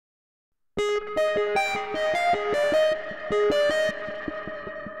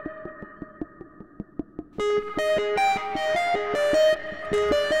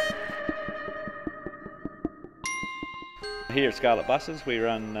Here at Scarlet Buses we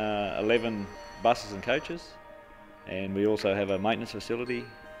run 11 buses and coaches, and we also have a maintenance facility.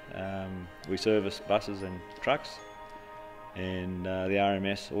 We service buses and trucks, and the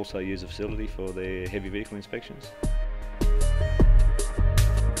RMS also use a facility for their heavy vehicle inspections.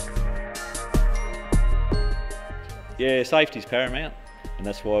 Yeah, safety is paramount, and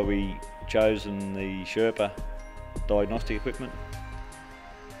that's why we chosen the Sherpa diagnostic equipment.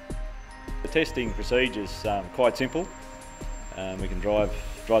 The testing procedure is quite simple. We can drive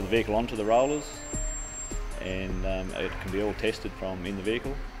the vehicle onto the rollers, and it can be all tested from in the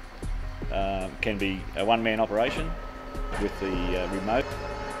vehicle. It can be a one-man operation with the remote,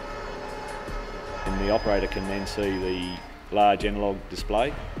 and the operator can then see the large analogue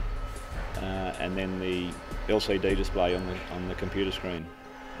display and then the LCD display on the computer screen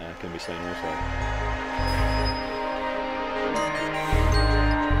can be seen also.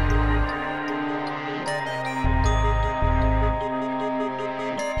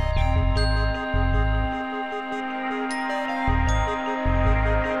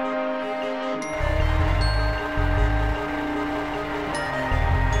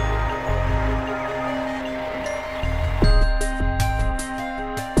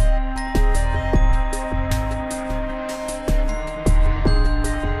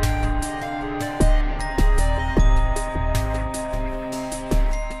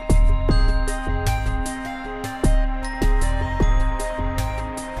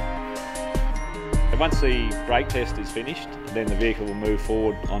 Once the brake test is finished, then the vehicle will move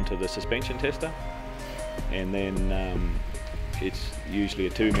forward onto the suspension tester, and then it's usually a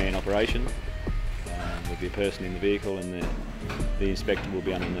two-man operation with the person in the vehicle, and the inspector will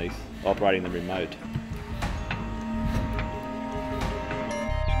be underneath operating the remote.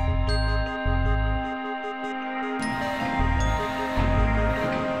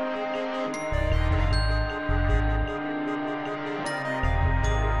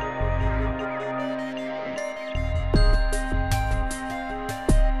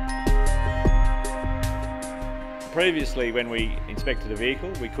 Previously, when we inspected a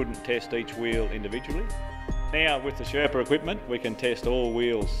vehicle, we couldn't test each wheel individually. Now, with the Sherpa equipment, we can test all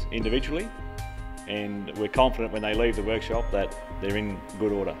wheels individually, and we're confident when they leave the workshop that they're in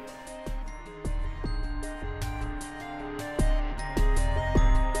good order.